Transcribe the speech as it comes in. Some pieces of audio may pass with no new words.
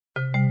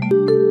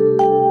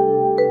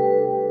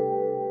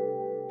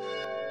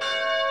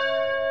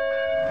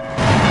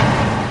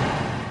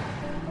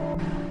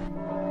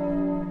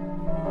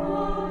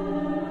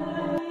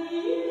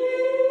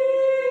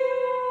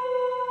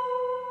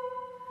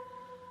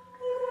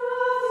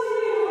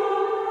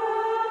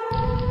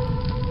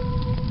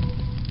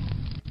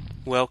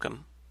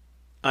Welcome.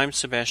 I'm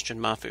Sebastian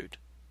Mahfood,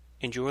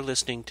 and you're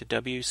listening to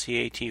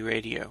WCAT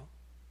Radio,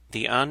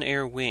 the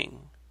on-air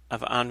wing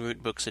of En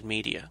Route Books and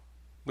Media,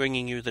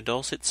 bringing you the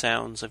dulcet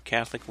sounds of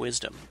Catholic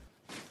wisdom.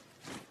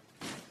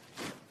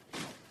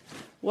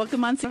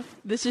 Welcome on.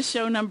 This is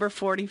show number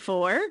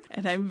 44,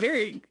 and I'm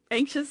very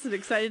anxious and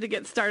excited to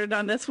get started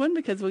on this one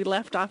because we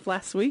left off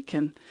last week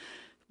and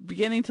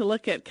beginning to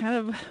look at kind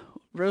of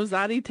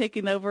Rosati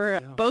taking over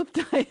both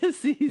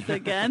dioceses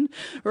again.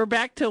 We're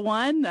back to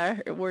one.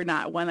 We're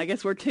not one. I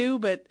guess we're two,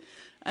 but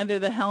under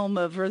the helm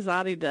of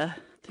Rosati to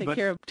take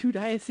care of two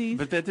dioceses.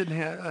 But that didn't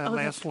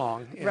last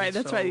long. Right,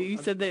 that's right. You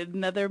said that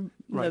another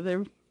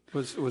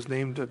was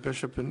named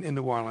bishop in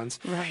New Orleans.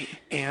 Right.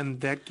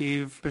 And that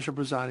gave Bishop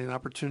Rosati an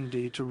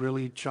opportunity to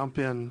really jump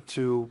in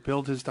to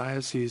build his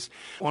diocese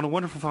on a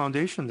wonderful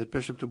foundation that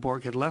Bishop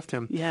Dubourg had left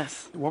him.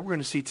 Yes. What we're going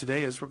to see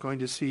today is we're going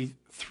to see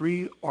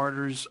three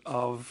orders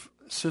of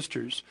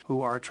sisters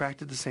who are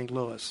attracted to St.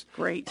 Louis.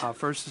 Great.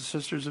 First, the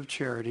Sisters of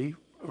Charity,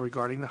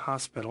 regarding the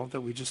hospital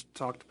that we just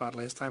talked about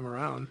last time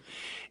around,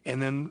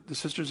 and then the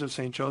Sisters of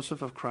St.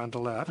 Joseph of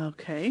Carondelet.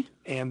 Okay.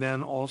 And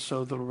then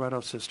also the Loretto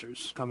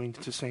Sisters coming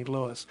to St.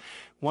 Louis.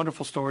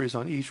 Wonderful stories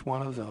on each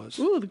one of those.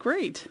 Ooh,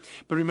 great.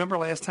 But remember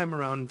last time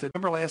around that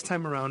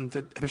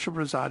Bishop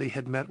Rosati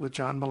had met with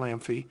John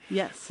Malamphy,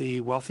 yes,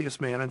 the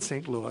wealthiest man in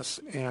St. Louis,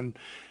 and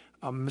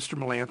Mr.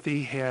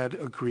 Malamphy had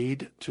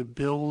agreed to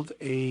build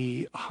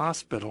a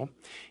hospital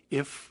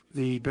if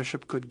the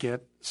bishop could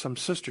get some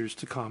sisters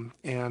to come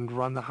and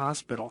run the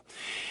hospital,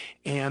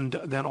 and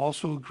then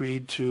also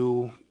agreed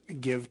to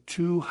give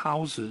 2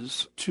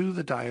 houses to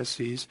the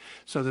diocese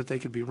so that they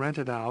could be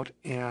rented out,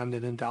 and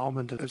an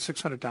endowment of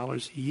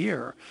 $600 a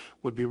year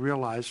would be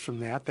realized from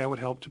that. That would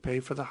help to pay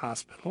for the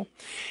hospital.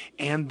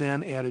 And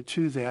then added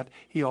to that,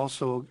 he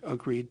also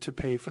agreed to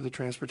pay for the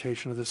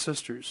transportation of the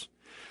sisters.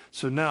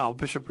 So now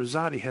Bishop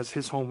Rosati has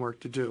his homework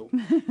to do.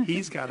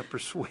 He's got to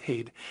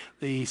persuade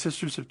the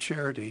Sisters of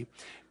Charity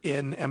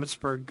in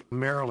Emmitsburg,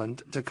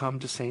 Maryland, to come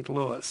to St.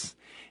 Louis.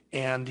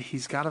 And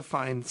he's got to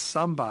find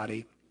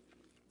somebody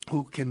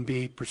who can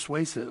be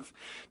persuasive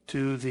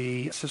to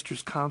the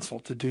Sisters' Council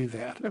to do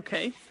that.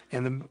 Okay.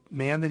 And the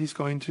man that he's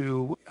going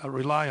to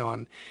rely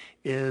on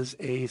is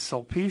a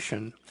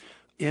Sulpician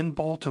in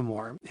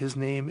Baltimore. His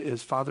name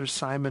is Father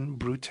Simon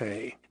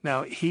Brute.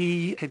 Now,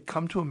 he had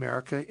come to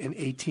America in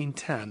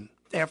 1810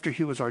 after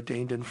he was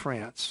ordained in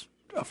France.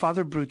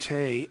 Father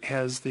Brute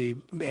has the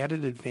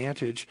added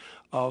advantage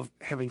of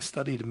having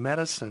studied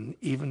medicine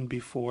even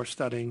before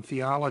studying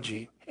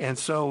theology. And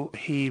so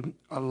he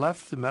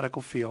left the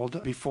medical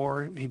field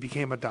before he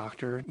became a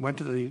doctor, went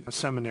to the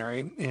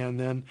seminary, and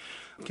then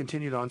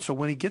continued on. So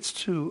when he gets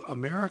to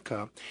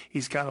America,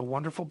 he's got a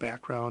wonderful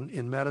background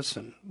in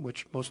medicine,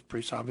 which most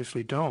priests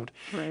obviously don't.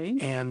 Right.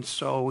 And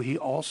so he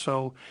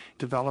also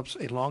develops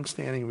a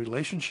long-standing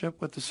relationship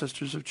with the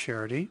Sisters of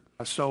Charity.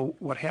 So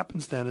what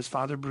happens then is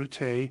Father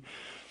Brute,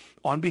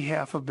 on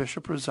behalf of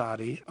Bishop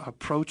Rosati,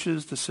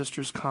 approaches the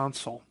Sisters'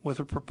 Council with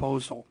a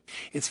proposal.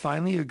 It's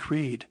finally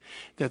agreed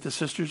that the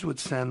sisters would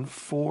send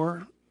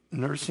 4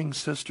 nursing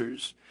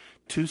sisters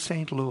to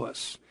St.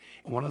 Louis.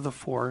 One of the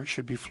 4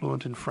 should be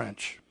fluent in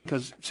French,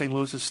 because St.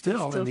 Louis is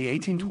still in the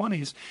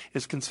 1820s,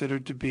 is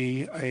considered to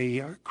be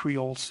a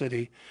Creole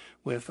city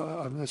with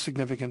a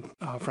significant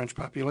French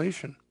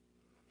population.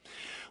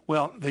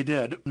 Well, they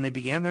did, and they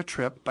began their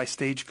trip by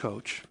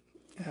stagecoach,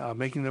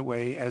 making their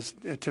way, as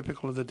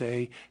typical of the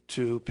day,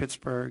 to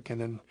Pittsburgh and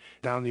then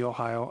down the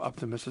Ohio up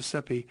the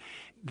Mississippi.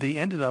 They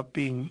ended up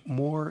being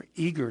more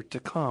eager to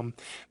come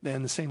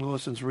than the St.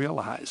 Louisans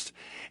realized.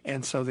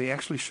 And so they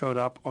actually showed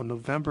up on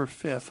November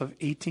 5th of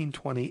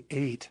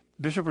 1828.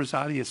 Bishop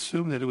Rosati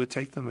assumed that it would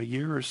take them a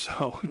year or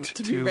so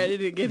to be ready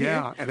to get here.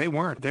 Yeah, and they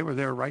weren't. They were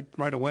there right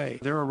away.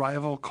 Their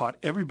arrival caught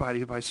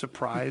everybody by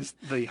surprise.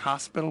 The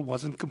hospital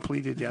wasn't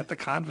completed yet. The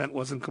convent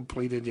wasn't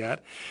completed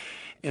yet.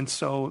 And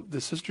so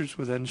the sisters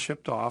were then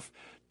shipped off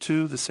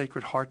to the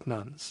Sacred Heart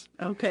nuns.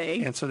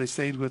 Okay. And so they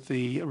stayed with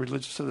the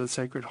Religious of the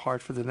Sacred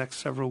Heart for the next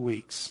several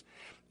weeks.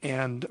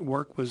 And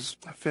work was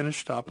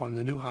finished up on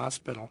the new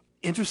hospital.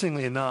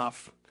 Interestingly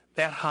enough,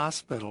 that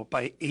hospital,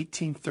 by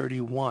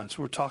 1831,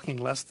 so we're talking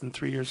less than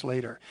 3 years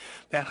later,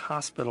 that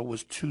hospital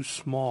was too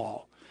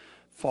small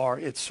for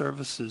its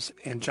services.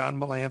 And John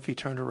Malamphy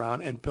turned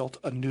around and built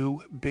a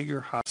new, bigger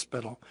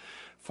hospital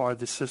for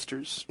the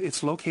sisters.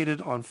 It's located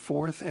on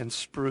 4th and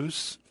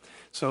Spruce.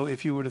 So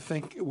if you were to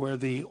think where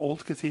the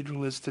old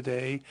cathedral is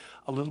today,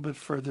 a little bit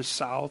further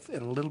south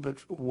and a little bit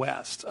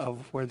west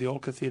of where the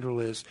old cathedral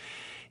is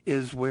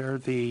where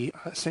the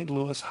St.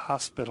 Louis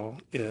Hospital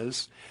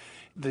is.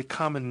 The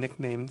common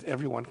nickname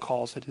everyone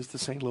calls it is the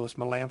St. Louis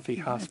Malamphy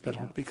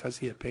Hospital, because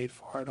he had paid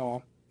for it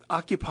all.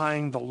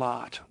 Occupying the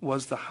lot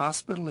was the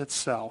hospital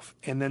itself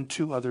and then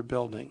 2 other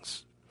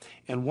buildings.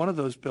 And one of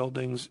those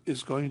buildings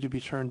is going to be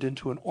turned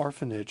into an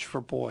orphanage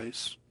for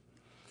boys.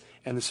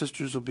 And the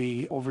sisters will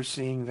be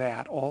overseeing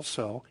that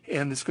also.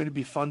 And it's going to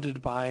be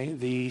funded by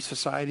the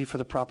Society for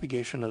the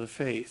Propagation of the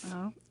Faith.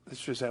 Oh.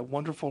 This is that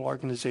wonderful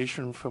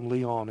organization from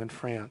Lyon in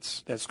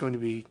France that's going to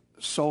be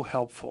so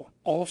helpful.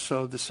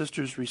 Also, the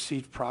sisters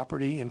received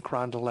property in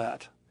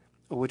Crondelet,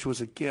 which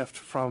was a gift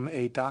from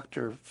a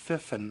Dr.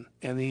 Pfiffen,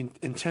 and the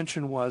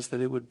intention was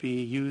that it would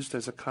be used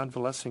as a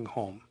convalescing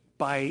home.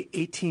 By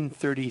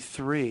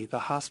 1833, the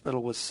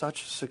hospital was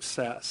such a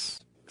success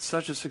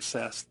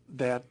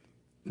that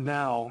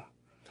now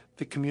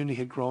the community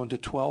had grown to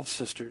 12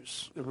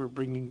 sisters that were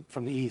bringing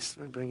from the east,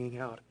 bringing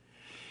out.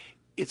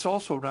 It's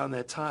also around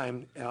that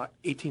time,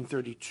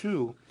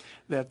 1832,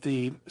 that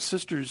the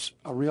sisters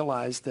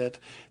realized that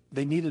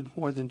they needed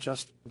more than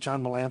just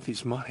John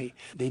Malanthe's money.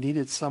 They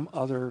needed some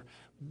other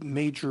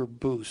major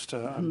boost, a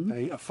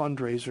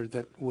fundraiser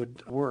that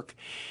would work.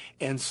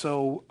 And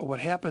so what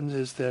happened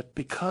is that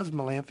because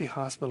Malanthe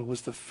Hospital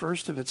was the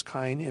first of its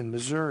kind in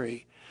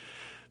Missouri,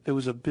 there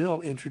was a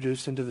bill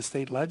introduced into the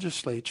state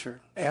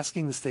legislature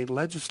asking the state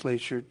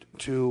legislature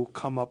to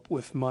come up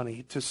with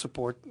money to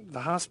support the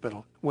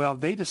hospital. Well,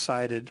 they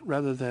decided,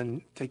 rather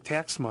than take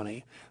tax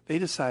money, they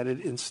decided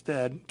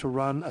instead to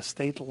run a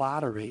state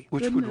lottery,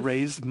 which would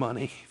raise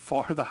money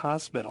for the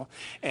hospital.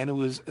 And it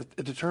was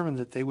determined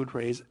that they would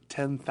raise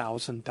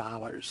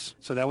 $10,000.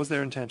 So that was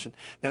their intention.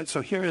 Now,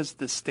 so here is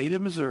the state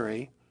of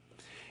Missouri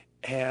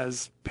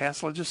has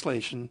passed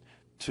legislation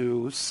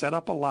to set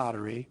up a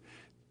lottery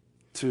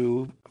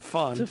to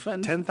fund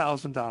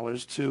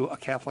 $10,000 to a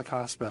Catholic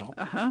hospital.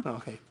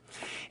 Okay.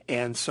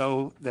 And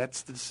so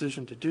that's the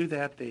decision to do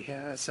that.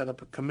 They set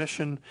up a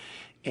commission,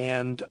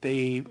 and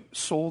they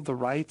sold the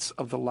rights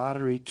of the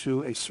lottery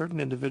to a certain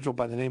individual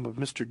by the name of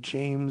Mr.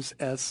 James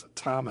S.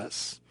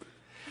 Thomas.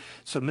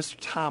 So Mr.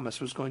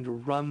 Thomas was going to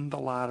run the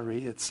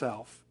lottery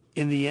itself.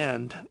 In the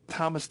end,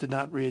 Thomas did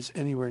not raise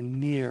anywhere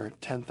near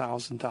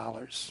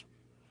 $10,000.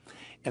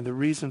 And the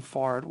reason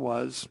for it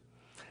was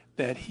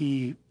that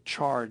he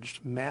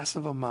charged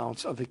massive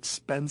amounts of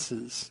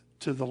expenses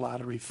to the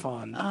lottery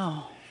fund.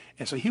 Oh.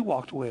 And so he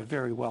walked away a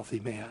very wealthy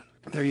man.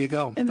 There you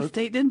go. And the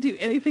state didn't do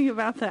anything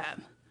about that.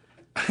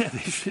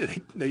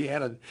 They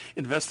had an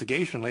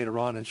investigation later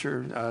on, and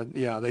sure,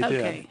 they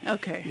did.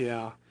 Okay.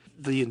 Yeah.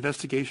 The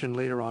investigation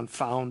later on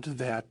found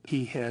that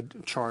he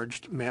had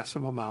charged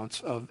massive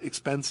amounts of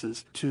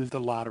expenses to the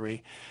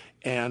lottery.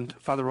 And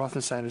Father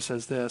Rothensteiner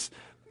says this,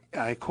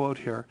 I quote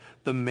here,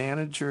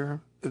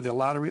 the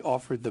lottery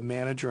offered the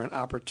manager an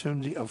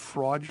opportunity of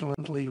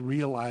fraudulently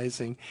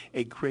realizing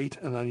a great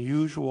and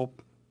unusual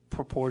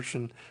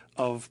proportion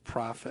of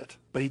profit.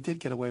 But he did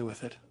get away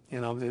with it.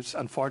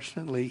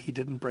 Unfortunately, he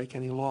didn't break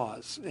any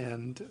laws.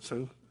 And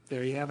so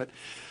there you have it.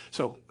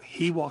 So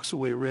he walks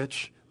away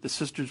rich. The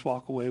sisters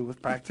walk away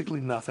with practically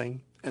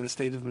nothing, and the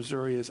state of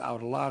Missouri is out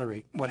of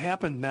lottery. What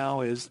happened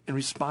now is, in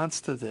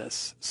response to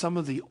this, some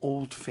of the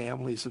old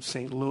families of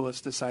St.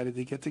 Louis decided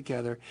to get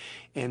together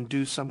and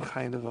do some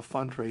kind of a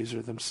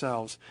fundraiser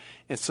themselves.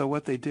 And so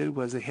what they did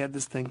was they had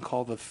this thing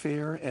called the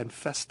Fair and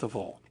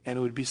Festival, and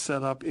it would be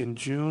set up in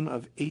June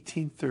of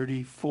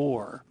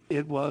 1834.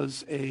 It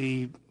was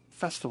a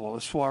festival,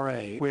 a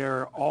soiree,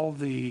 where all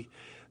the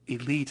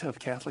elite of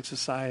Catholic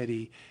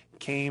society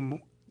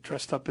came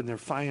dressed up in their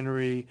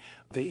finery.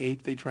 They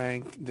ate, they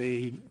drank,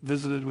 they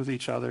visited with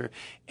each other,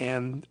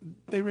 and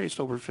they raised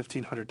over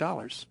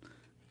 $1,500.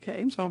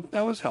 Okay. So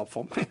that was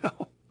helpful.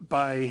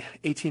 By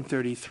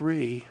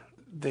 1833,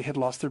 they had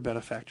lost their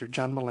benefactor.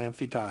 John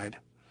Malanthe died.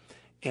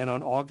 And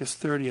on August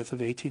 30th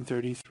of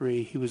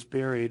 1833, he was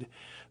buried.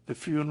 The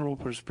funeral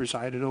was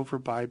presided over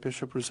by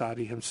Bishop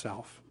Rosati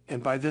himself.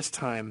 And by this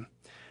time,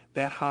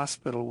 that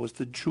hospital was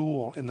the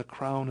jewel in the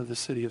crown of the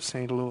city of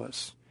St.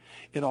 Louis.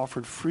 It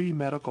offered free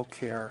medical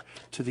care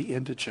to the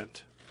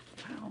indigent.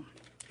 Wow.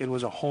 It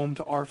was a home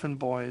to orphan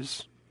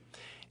boys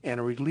and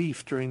a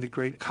relief during the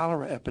great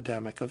cholera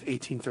epidemic of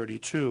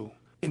 1832.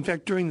 In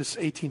fact, during this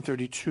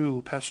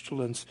 1832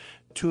 pestilence,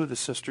 two of the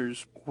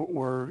sisters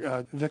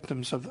were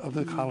victims of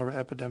the cholera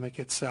epidemic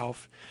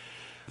itself.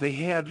 They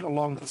had,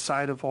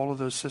 alongside of all of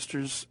those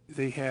sisters,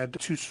 they had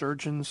 2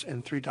 surgeons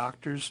and 3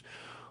 doctors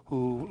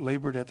who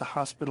labored at the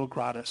hospital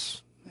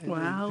gratis.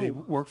 Wow. They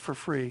worked for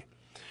free.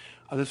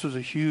 This was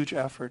a huge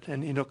effort.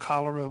 And,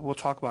 cholera, we'll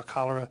talk about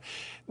cholera.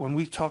 When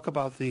we talk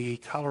about the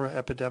cholera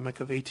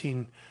epidemic of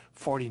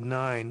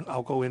 1849,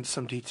 I'll go into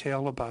some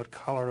detail about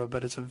cholera,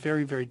 but it's a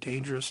very, very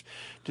dangerous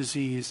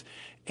disease,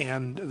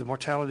 and the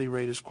mortality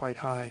rate is quite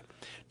high.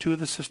 2 of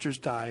the sisters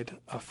died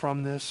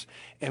from this,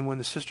 and when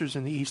the sisters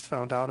in the East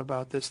found out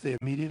about this, they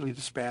immediately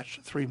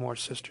dispatched 3 more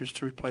sisters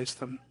to replace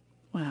them.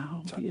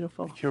 Wow,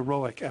 beautiful.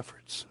 Heroic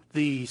efforts.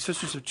 The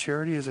Sisters of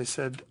Charity, as I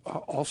said,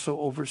 also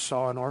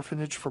oversaw an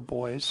orphanage for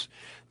boys.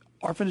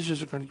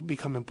 Orphanages are going to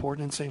become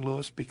important in St.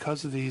 Louis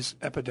because of these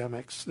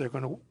epidemics. They're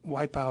going to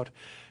wipe out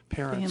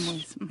parents.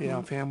 Families. Mm-hmm.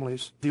 Yeah,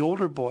 families. The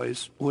older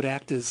boys would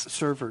act as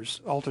servers,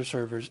 altar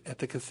servers at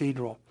the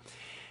cathedral.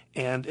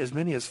 And as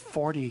many as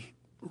 40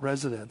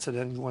 residents at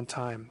any one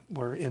time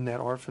were in that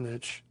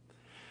orphanage.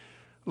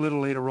 A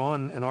little later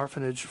on, an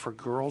orphanage for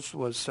girls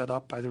was set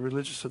up by the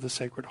Religious of the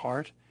Sacred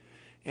Heart.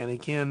 And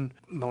again,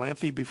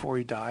 Malanthe, before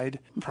he died,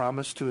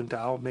 promised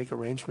to make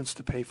arrangements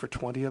to pay for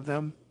 20 of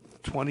them.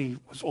 20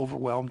 was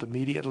overwhelmed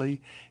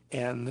immediately,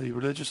 and the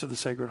Religious of the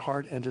Sacred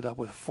Heart ended up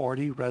with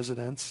 40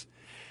 residents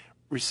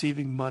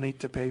receiving money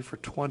to pay for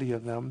 20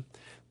 of them,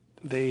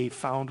 they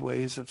found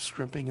ways of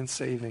scrimping and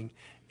saving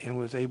and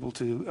was able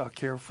to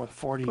care for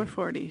 40. For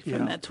 40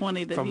 from that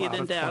 20 that he had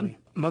endowed.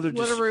 What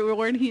a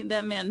reward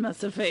that man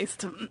must have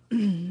faced.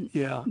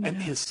 Yeah, and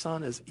his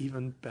son is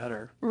even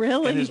better.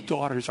 Really? And his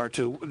daughters are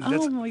too.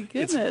 Oh, my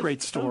goodness. It's a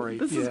great story.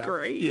 This is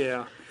great.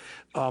 Yeah.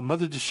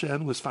 Mother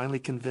Duchenne was finally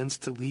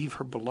convinced to leave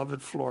her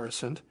beloved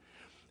Florissant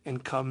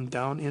and come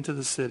down into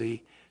the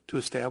city to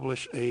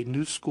establish a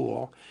new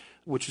school,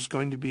 which is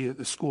going to be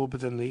the school,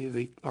 but then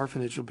the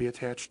orphanage will be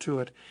attached to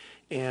it.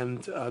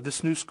 And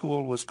this new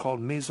school was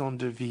called Maison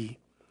de Vie,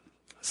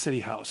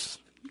 City House.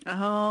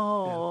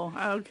 Oh,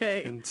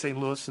 okay. And St.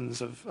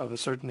 Louisans of a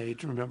certain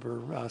age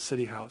remember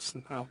City House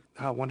and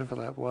how wonderful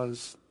that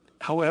was.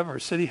 However,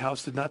 City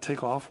House did not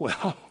take off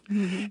well,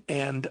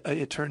 and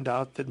it turned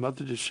out that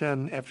Mother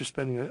Duchenne, after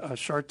spending a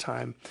short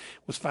time,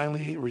 was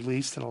finally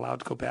released and allowed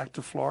to go back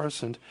to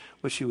Florissant,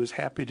 which she was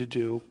happy to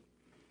do.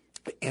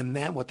 And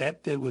what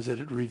that did was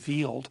that it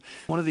revealed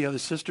one of the other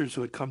sisters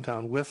who had come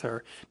down with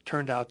her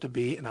turned out to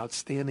be an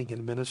outstanding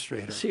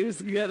administrator. She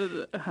was good at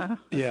it. Okay.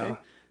 Yeah.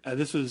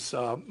 This was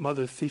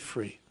Mother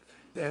Thieffry.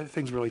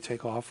 Things really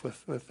take off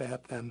with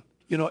that then.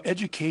 You know,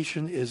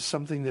 education is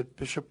something that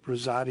Bishop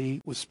Rosati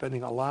was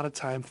spending a lot of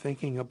time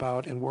thinking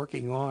about and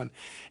working on.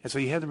 And so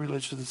you had the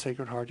Religious of the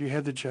Sacred Heart, you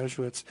had the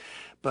Jesuits,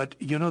 but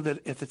you know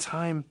that at the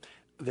time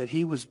that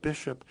he was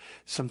bishop,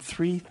 some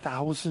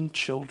 3,000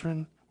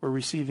 children were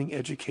receiving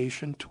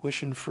education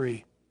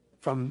tuition-free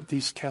from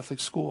these Catholic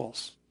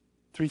schools.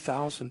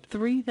 3,000.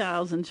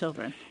 3,000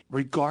 children.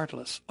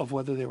 Regardless of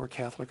whether they were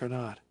Catholic or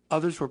not.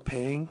 Others were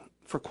paying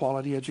for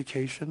quality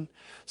education.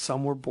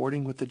 Some were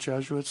boarding with the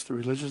Jesuits, the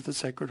Religious of the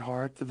Sacred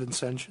Heart, the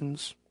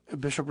Vincentians.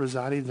 Bishop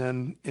Rosati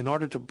then, in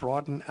order to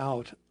broaden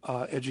out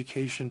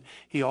education,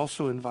 he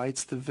also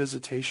invites the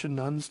Visitation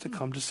Nuns to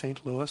come to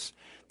St. Louis,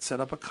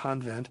 set up a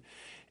convent,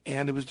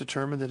 and it was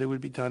determined that it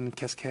would be done in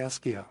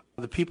Kaskaskia.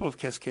 The people of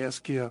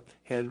Kaskaskia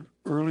had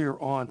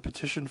earlier on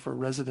petitioned for a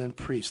resident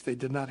priest. They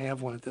did not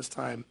have one at this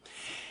time,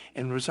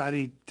 and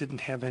Rosati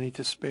didn't have any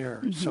to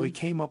spare. So he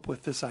came up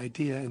with this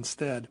idea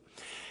instead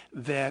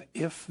that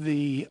if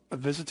the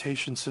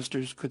Visitation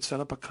Sisters could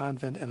set up a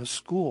convent and a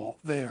school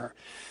there,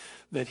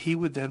 that he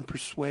would then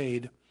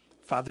persuade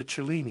Father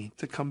Cellini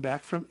to come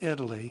back from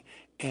Italy,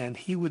 and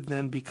he would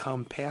then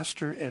become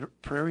pastor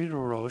at Prairie du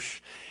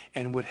Roche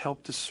and would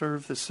help to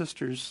serve the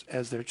sisters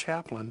as their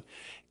chaplain,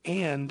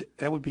 and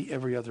that would be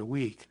every other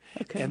week.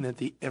 Okay. And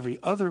that every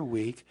other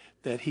week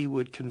that he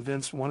would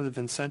convince one of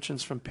the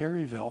Vincentians from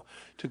Perryville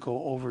to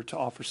go over to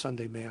offer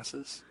Sunday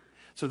Masses.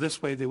 So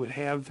this way they would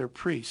have their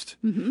priest,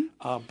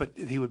 but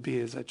he would be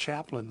as a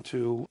chaplain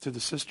to the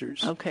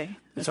sisters. Okay.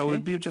 So it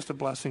would be just a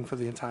blessing for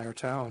the entire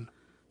town.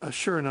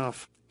 Sure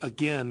enough,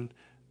 again,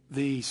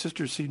 the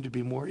sisters seemed to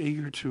be more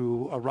eager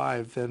to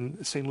arrive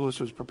than St. Louis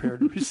was prepared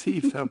to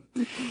receive them.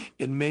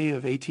 In May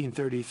of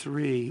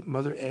 1833,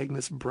 Mother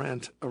Agnes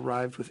Brent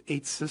arrived with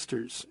 8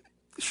 sisters.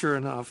 Sure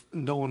enough,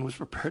 no one was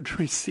prepared to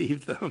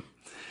receive them.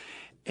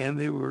 And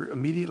they were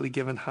immediately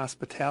given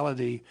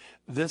hospitality,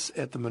 this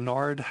at the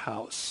Menard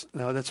House.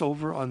 Now, that's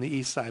over on the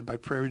east side by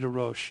Prairie du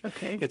Roche.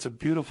 Okay. It's a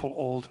beautiful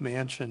old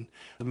mansion.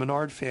 The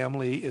Menard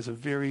family is a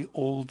very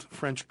old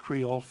French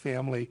Creole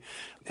family,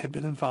 had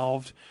been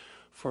involved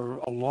for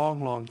a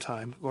long, long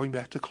time, going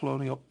back to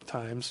colonial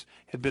times,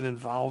 had been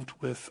involved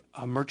with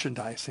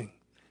merchandising.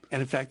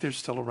 And in fact, they're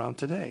still around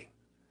today.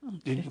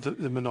 Okay.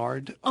 The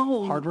Menard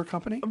Hardware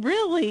Company.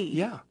 Really?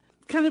 Yeah.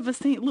 Kind of a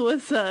St.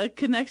 Louis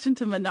connection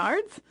to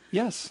Menards?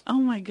 Yes. Oh,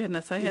 my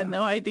goodness. I had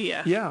no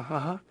idea.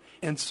 Yeah,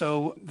 And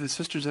so the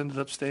sisters ended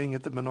up staying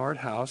at the Menard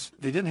House.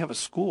 They didn't have a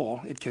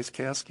school at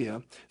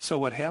Kaskaskia. So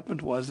what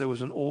happened was there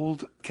was an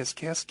old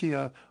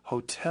Kaskaskia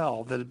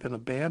hotel that had been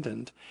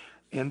abandoned.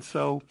 And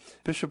so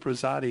Bishop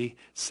Rosati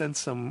sent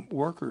some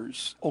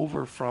workers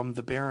over from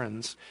the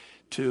barons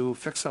to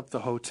fix up the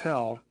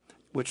hotel,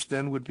 which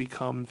then would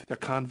become their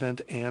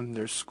convent and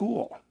their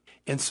school.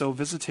 And so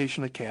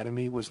Visitation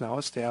Academy was now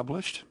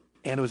established,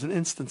 and it was an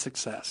instant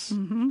success.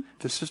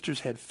 The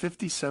sisters had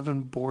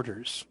 57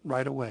 boarders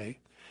right away,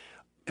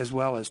 as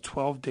well as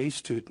 12 day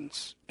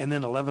students, and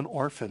then 11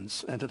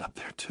 orphans ended up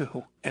there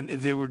too. And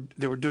they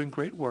were doing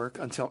great work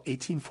until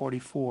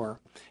 1844,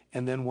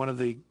 and then one of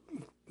the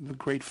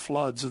great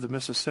floods of the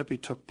Mississippi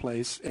took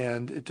place,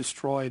 and it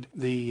destroyed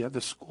the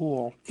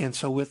school. And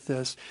so with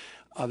this,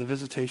 the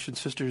Visitation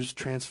Sisters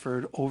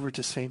transferred over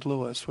to St.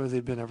 Louis, where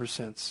they've been ever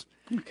since.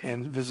 Okay.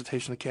 And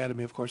Visitation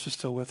Academy, of course, is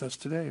still with us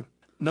today.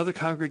 Another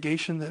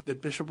congregation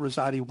that Bishop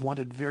Rosati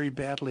wanted very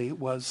badly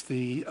was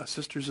the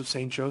Sisters of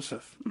St.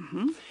 Joseph.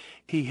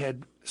 He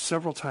had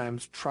several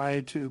times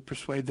tried to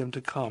persuade them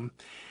to come.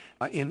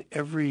 In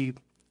every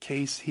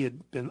case, he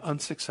had been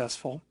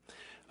unsuccessful.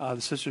 The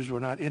sisters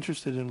were not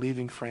interested in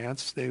leaving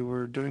France. They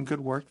were doing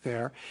good work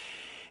there.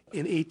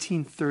 In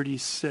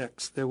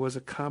 1836, there was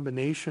a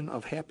combination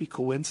of happy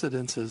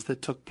coincidences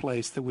that took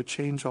place that would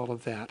change all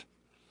of that.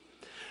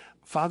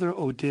 Father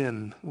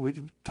Odin,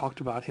 we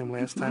talked about him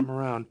last time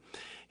around,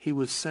 he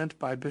was sent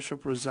by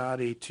Bishop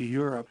Rosati to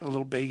Europe, a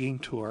little begging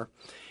tour,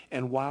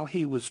 And while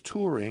he was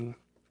touring,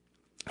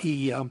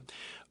 he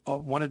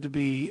wanted to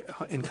be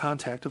in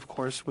contact, of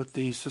course, with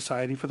the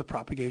Society for the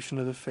Propagation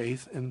of the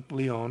Faith in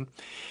Lyon.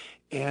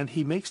 And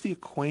he makes the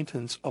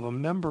acquaintance of a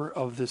member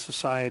of the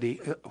society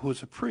who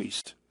is a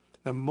priest.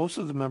 Now, most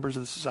of the members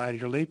of the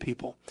society are lay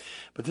people,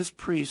 but this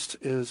priest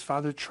is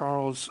Father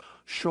Charles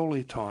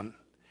Choleton,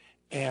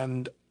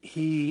 and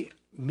he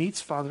meets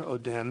Father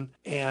Odin,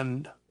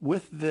 and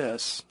with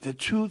this, the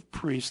two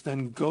priests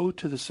then go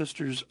to the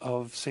Sisters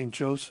of St.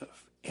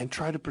 Joseph and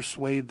try to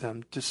persuade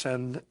them to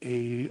send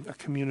a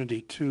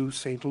community to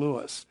St.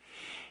 Louis.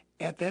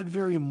 At that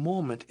very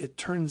moment, it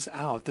turns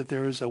out that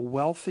there is a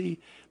wealthy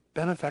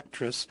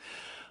benefactress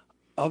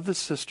of the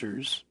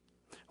sisters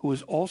who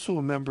is also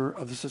a member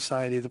of the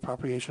Society of the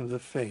Propagation of the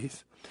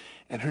Faith,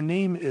 and her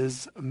name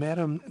is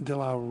Madame de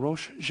la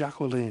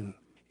Roche-Jacqueline.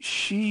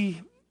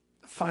 She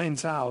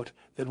finds out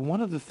that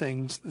one of the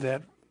things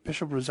that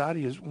Bishop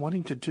Rosati is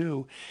wanting to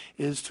do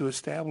is to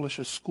establish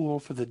a school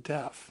for the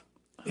deaf.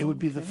 It would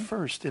be the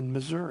first in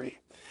Missouri.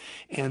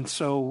 And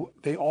so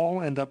they all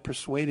end up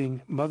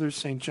persuading Mother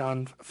St.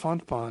 John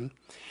Fontbonne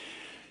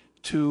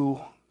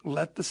to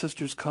let the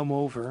sisters come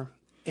over.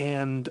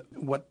 And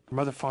what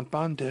Mother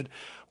Fontbonne did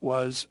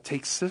was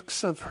take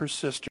 6 of her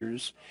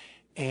sisters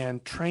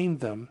and train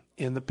them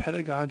in the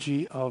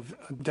pedagogy of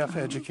deaf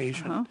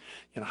education,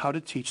 how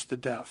to teach the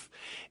deaf.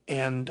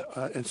 And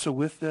so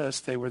with this,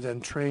 they were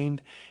then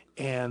trained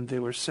and they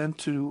were sent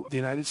to the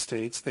United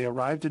States. They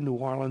arrived in New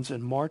Orleans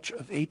in March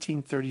of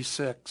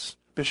 1836.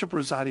 Bishop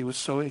Rosati was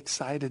so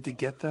excited to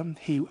get them,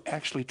 he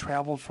actually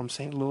traveled from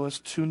St. Louis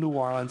to New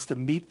Orleans to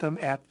meet them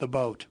at the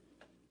boat.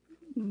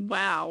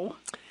 Wow.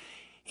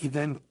 He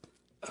then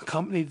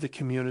accompanied the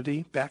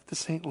community back to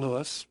St.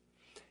 Louis,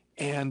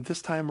 and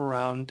this time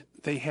around,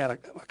 they had a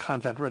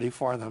convent ready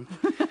for them.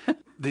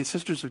 The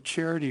Sisters of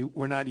Charity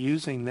were not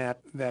using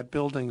that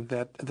building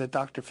that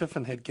Dr.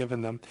 Fiffen had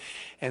given them,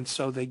 and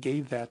so they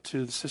gave that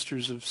to the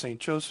Sisters of St.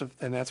 Joseph,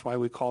 and that's why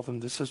we call them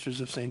the Sisters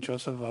of St.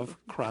 Joseph of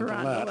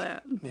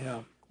Carondelet.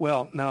 Yeah.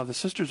 Well, now the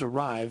sisters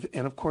arrived,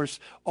 and of course,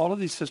 all of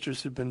these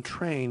sisters had been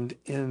trained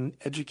in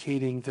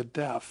educating the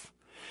deaf.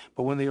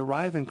 But when they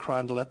arrived in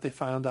Carondelet, they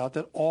found out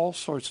that all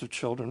sorts of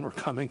children were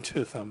coming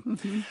to them.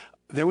 Mm-hmm.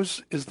 There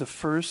is the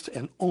first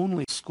and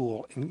only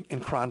school in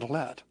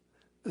Carondelet.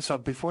 So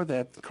before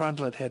that,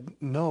 Carondelet had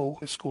no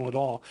school at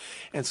all.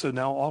 And so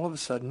now all of a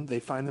sudden, they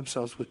find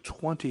themselves with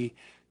 20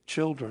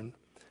 children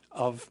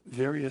of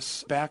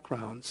various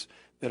backgrounds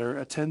that are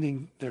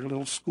attending their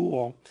little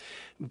school,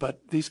 but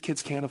these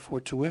kids can't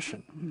afford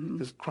tuition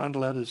because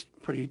Carondelet is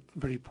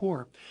pretty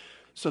poor.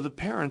 So the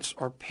parents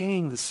are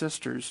paying the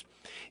sisters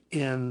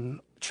in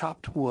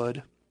chopped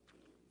wood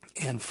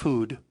and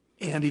food,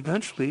 and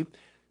eventually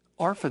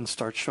orphans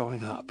start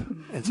showing up.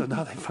 And so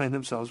now they find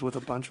themselves with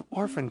a bunch of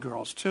orphan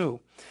girls too.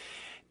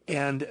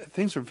 And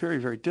things are very,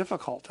 very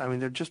difficult. I mean,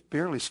 they're just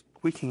barely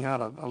squeaking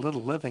out a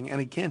little living.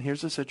 And again,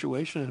 here's a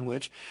situation in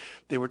which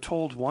they were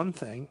told one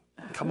thing,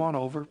 come on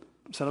over,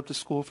 set up the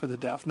school for the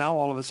deaf. Now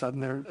all of a sudden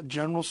they're a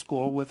general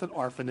school with an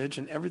orphanage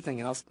and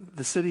everything else.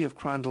 The city of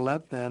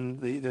Carondelet then,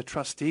 the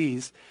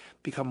trustees,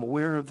 become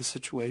aware of the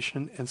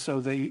situation, and so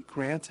they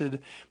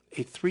granted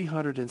a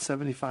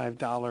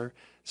 $375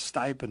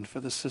 stipend for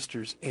the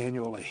sisters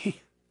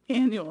annually.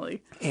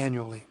 Annually.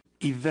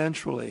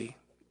 Eventually,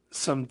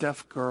 some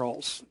deaf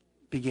girls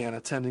began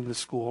attending the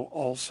school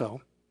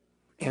also.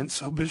 And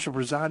so Bishop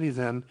Rosati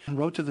then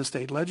wrote to the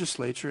state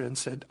legislature and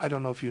said, I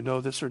don't know if you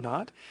know this or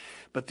not,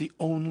 but the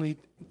only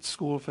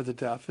school for the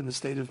deaf in the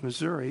state of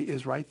Missouri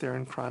is right there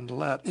in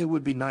Carondelet. It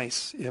would be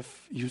nice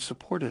if you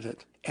supported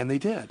it. And they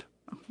did.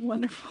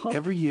 Wonderful.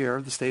 Every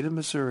year, the state of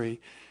Missouri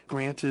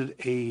granted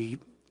a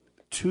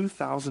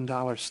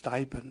 $2,000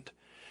 stipend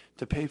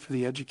to pay for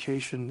the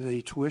education,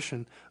 the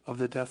tuition of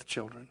the deaf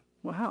children.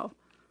 Wow.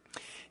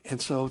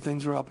 And so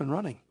things are up and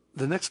running.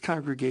 The next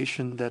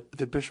congregation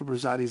that Bishop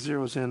Rosati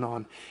zeroes in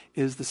on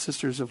is the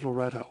Sisters of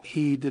Loretto.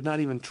 He did not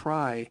even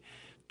try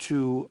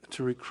to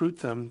recruit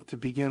them to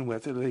begin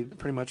with. They're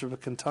pretty much of a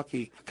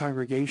Kentucky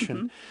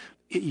congregation.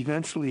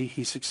 Eventually,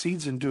 he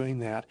succeeds in doing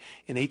that.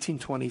 In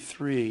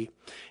 1823,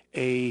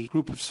 a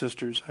group of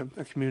sisters,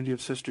 a community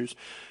of sisters,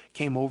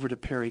 came over to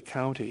Perry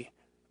County,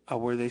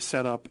 where they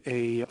set up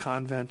a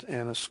convent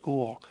and a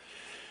school.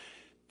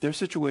 Their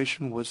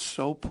situation was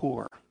so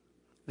poor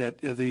that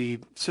the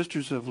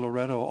Sisters of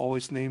Loretto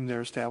always named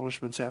their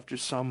establishments after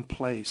some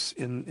place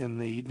in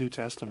the New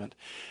Testament.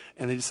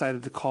 And they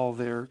decided to call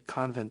their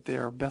convent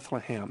there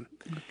Bethlehem,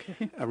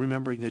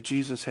 remembering that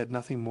Jesus had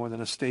nothing more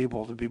than a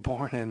stable to be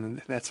born in,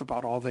 and that's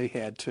about all they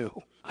had,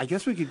 too. I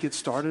guess we could get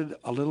started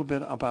a little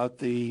bit about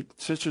the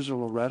Sisters of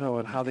Loretto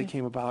and how they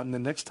came about, and the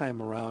next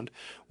time around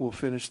we'll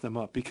finish them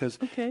up, because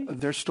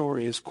their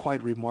story is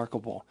quite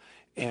remarkable,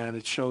 and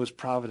it shows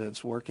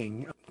Providence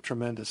working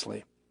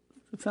tremendously.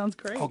 That sounds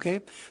great. Okay,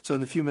 so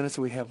in the few minutes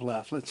that we have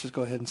left, let's just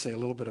go ahead and say a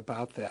little bit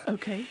about that.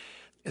 Okay.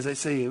 As I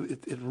say,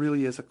 it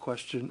really is a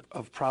question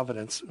of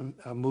providence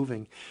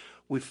moving.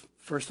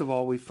 First of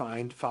all, we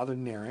find Father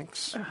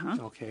Nerinx,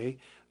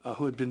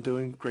 who had been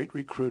doing great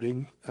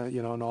recruiting,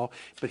 and all.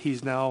 But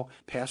he's now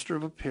pastor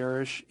of a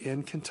parish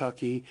in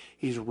Kentucky.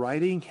 He's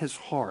riding his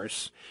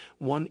horse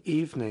one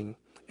evening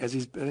as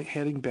he's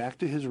heading back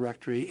to his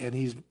rectory, and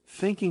he's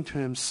thinking to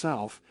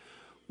himself,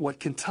 what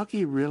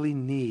Kentucky really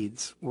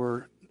needs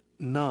were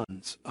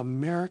nuns,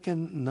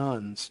 American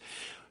nuns,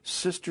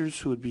 sisters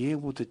who would be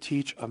able to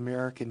teach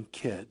American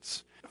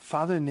kids.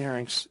 Father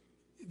Nerinx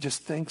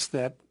just thinks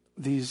that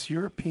these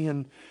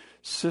European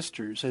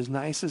sisters, as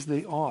nice as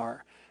they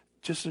are,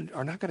 just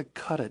are not going to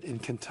cut it in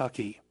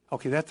Kentucky.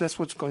 Okay, that's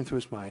what's going through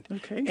his mind.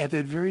 Okay. At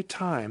that very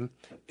time,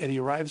 and he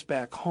arrives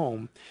back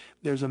home,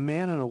 there's a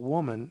man and a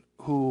woman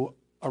who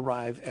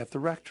arrive at the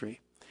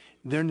rectory.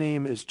 Their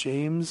name is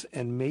James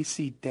and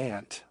Macy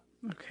Dant.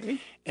 Okay.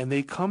 And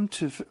they come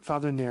to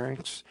Father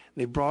Nerinx.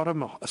 They brought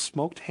him a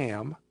smoked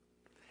ham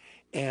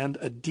and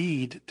a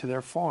deed to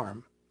their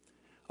farm,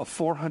 a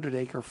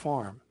 400-acre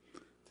farm.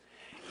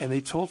 And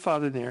they told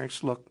Father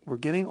Nerinx, look, we're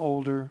getting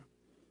older.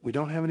 We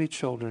don't have any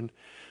children.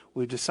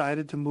 We've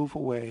decided to move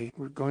away.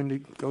 We're going to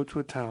go to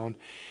a town.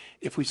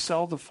 If we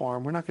sell the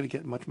farm, we're not going to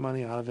get much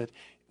money out of it.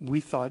 We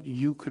thought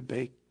you could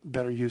make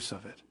better use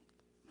of it.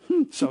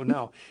 So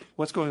now,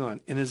 what's going on?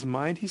 In his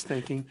mind, he's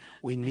thinking,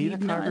 we need a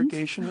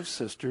congregation of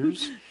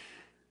sisters.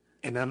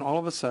 And then all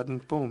of a sudden,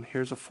 boom,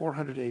 here's a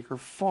 400-acre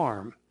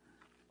farm.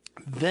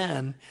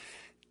 Then,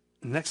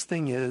 next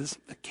thing is,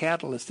 the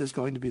catalyst is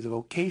going to be the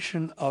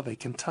vocation of a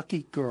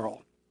Kentucky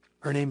girl.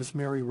 Her name is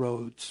Mary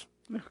Rhodes.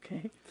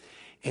 Okay.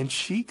 And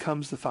she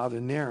comes to Father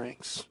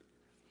Nerinx,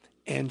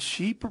 and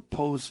she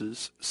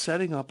proposes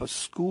setting up a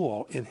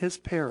school in his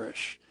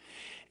parish,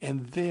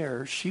 and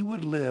there she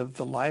would live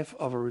the life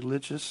of a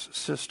religious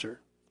sister,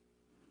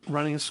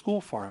 running a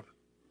school for him.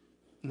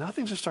 Now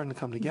things are starting to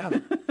come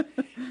together.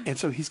 And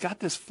so he's got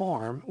this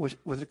farm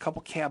with a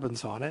couple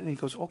cabins on it, and he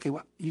goes, okay,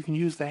 well, you can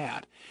use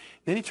that.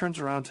 Then he turns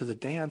around to the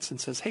dance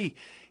and says, hey,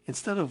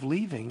 instead of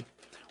leaving,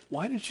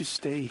 why don't you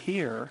stay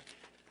here,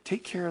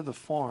 take care of the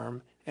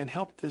farm, and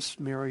help this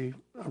Mary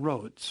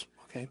Rhodes,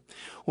 okay?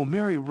 Well,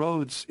 Mary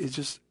Rhodes is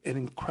just an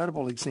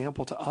incredible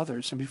example to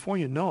others, and before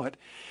you know it,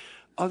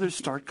 others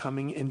start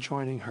coming and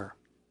joining her.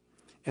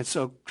 And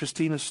so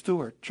Christina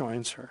Stewart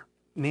joins her.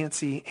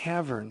 Nancy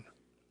Havern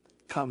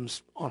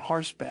comes on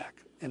horseback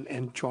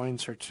and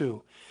joins her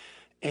too.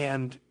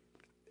 And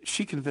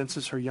she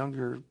convinces her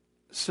younger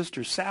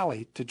sister,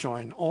 Sally, to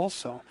join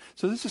also.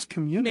 So this is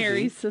community.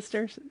 Mary's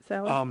sister,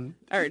 Sally?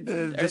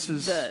 This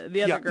is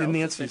the other girl.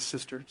 Nancy's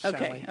sister,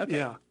 Sally. Okay.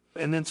 Yeah.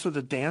 And then so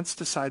the Dants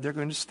decide they're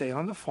going to stay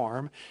on the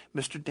farm.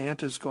 Mr.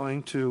 Dant is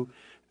going to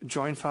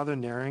join Father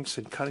Nerinx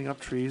in cutting up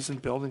trees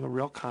and building a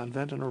real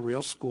convent and a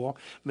real school.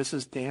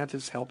 Mrs. Dant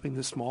is helping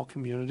the small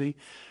community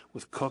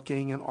with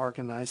cooking and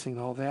organizing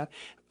and all that.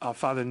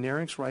 Father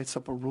Nerinx writes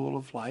up a rule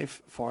of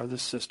life for the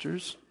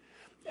sisters.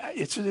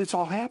 It's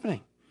all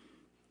happening.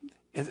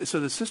 And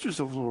so the Sisters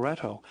of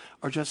Loretto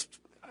are just,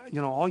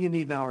 all you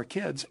need now are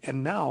kids.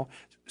 And now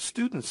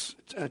students,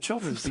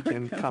 children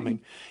begin coming,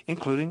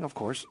 including, of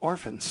course,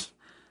 orphans.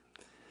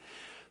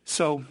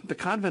 So the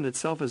convent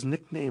itself is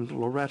nicknamed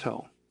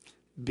Loretto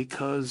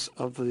because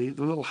of the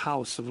little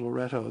house of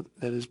Loretto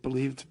that is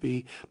believed to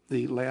be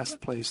the last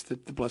place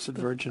that the Blessed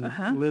Virgin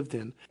lived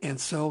in. And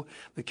so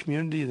the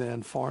community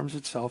then forms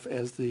itself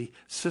as the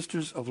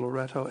Sisters of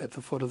Loretto at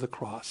the foot of the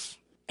cross.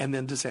 And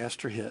then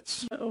disaster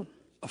hits. Oh.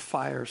 A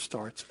fire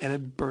starts, and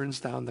it burns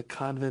down the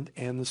convent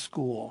and the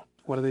school.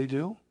 What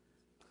do?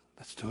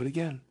 Let's do it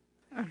again.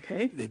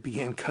 Okay. They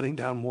began cutting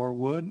down more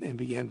wood and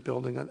began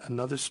building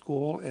another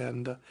school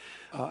and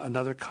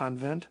another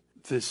convent.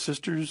 The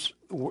sisters,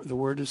 the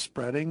word is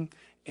spreading,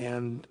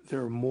 and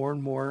there are more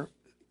and more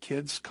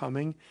kids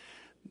coming.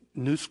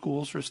 New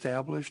schools are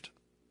established.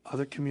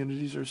 Other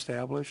communities are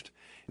established.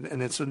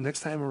 And then so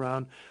next time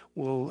around,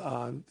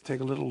 we'll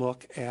take a little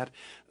look at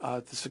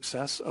the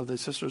success of the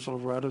Sisters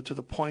of Loretto to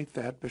the point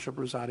that Bishop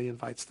Rosati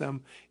invites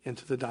them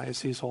into the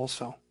diocese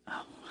also.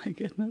 Oh, my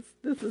goodness.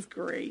 This is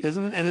great.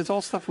 Isn't it? And it's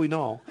all stuff we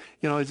know.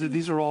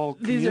 These are all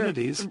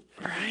communities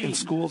and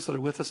schools that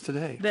are with us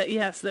today.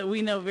 That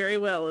we know very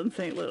well in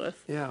St. Louis.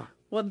 Yeah.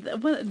 Well,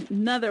 what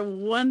another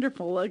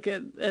wonderful look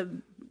at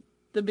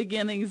the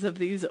beginnings of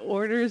these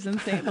orders in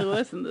St.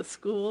 Louis and the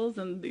schools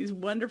and these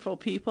wonderful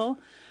people.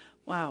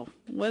 Wow,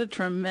 what a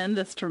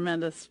tremendous,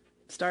 tremendous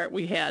start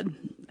we had.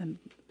 And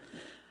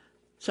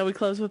shall we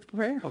close with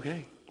prayer?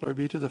 Okay. Glory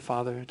be to the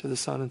Father, to the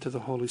Son, and to the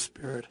Holy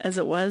Spirit. As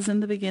it was in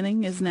the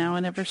beginning, is now,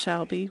 and ever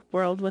shall be,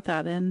 world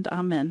without end.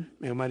 Amen.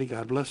 May Almighty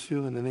God bless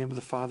you in the name of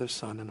the Father,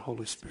 Son, and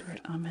Holy Spirit.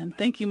 Amen.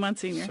 Thank you,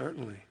 Monsignor.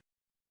 Certainly.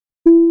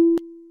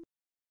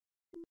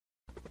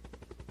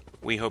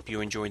 We hope you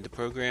enjoyed the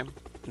program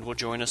and will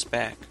join us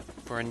back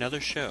for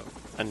another show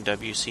on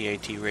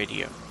WCAT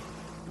Radio.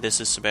 This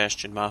is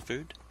Sebastian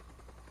Mahfood.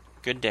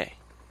 Good day.